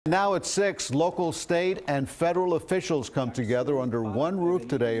Now at 6, local, state, and federal officials come together under one roof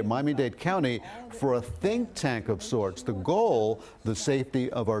today in Miami-Dade County for a think tank of sorts. The goal, the safety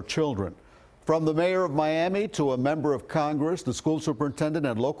of our children. From the mayor of Miami to a member of Congress, the school superintendent,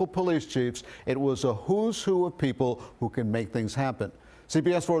 and local police chiefs, it was a who's who of people who can make things happen.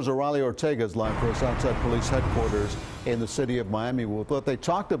 CBS 4's Oralia Ortega is live for us outside police headquarters in the city of Miami with what they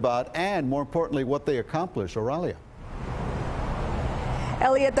talked about and, more importantly, what they accomplished. Oralia.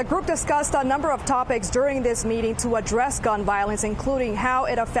 Elliot, the group discussed a number of topics during this meeting to address gun violence, including how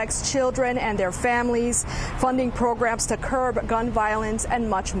it affects children and their families, funding programs to curb gun violence, and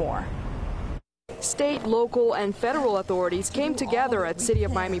much more. State, local, and federal authorities came together at City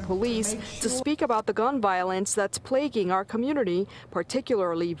of Miami Police to speak about the gun violence that's plaguing our community,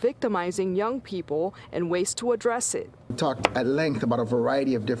 particularly victimizing young people, and ways to address it. We talked at length about a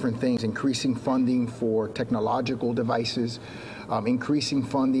variety of different things, increasing funding for technological devices, increasing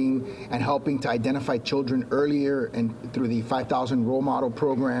funding and helping to identify children earlier and through the 5,000 Role Model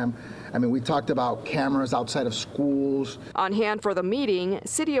program. I mean, we talked about cameras outside of schools. On hand for the meeting,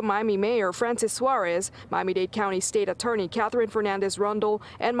 City of Miami Mayor Francis Suarez, Miami-Dade County State Attorney Catherine Fernandez-Rundle,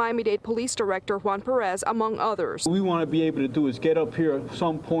 and Miami-Dade Police Director Juan Perez, among others. What we want to be able to do is get up here at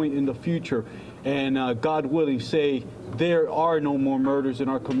some point in the future and, God willing, say there are no more murders in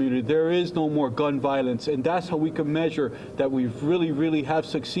our community. There is no more gun violence. And that's how we can measure that we really have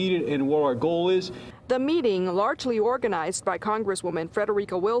succeeded in what our goal is. The meeting, largely organized by Congresswoman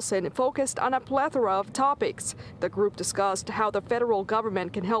Frederica Wilson, focused on a plethora of topics. The group discussed how the federal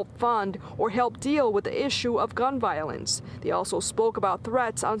government can help fund or help deal with the issue of gun violence. They also spoke about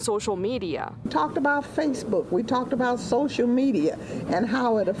threats on social media. We talked about Facebook. We talked about social media and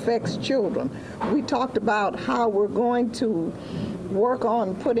how it affects children. We talked about how we're going to work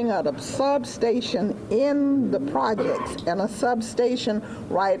on putting out a substation in the projects and a substation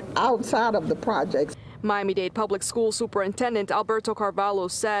right outside of the projects. Miami-Dade Public School Superintendent Alberto Carvalho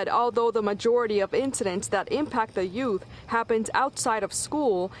said although the majority of incidents that impact the youth happens outside of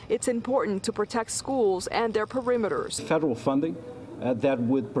school, it's important to protect schools and their perimeters. Federal funding that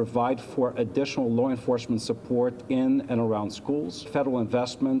would provide for additional law enforcement support in and around schools. Federal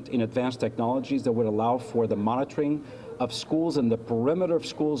investment in advanced technologies that would allow for the monitoring of schools and the perimeter of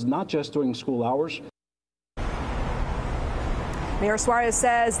schools, not just during school hours. Mayor Suarez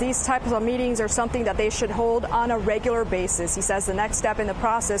says these types of meetings are something that they should hold on a regular basis. He says the next step in the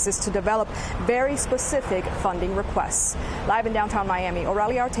process is to develop very specific funding requests. Live in downtown Miami,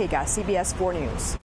 Oralia Ortega, CBS 4 News.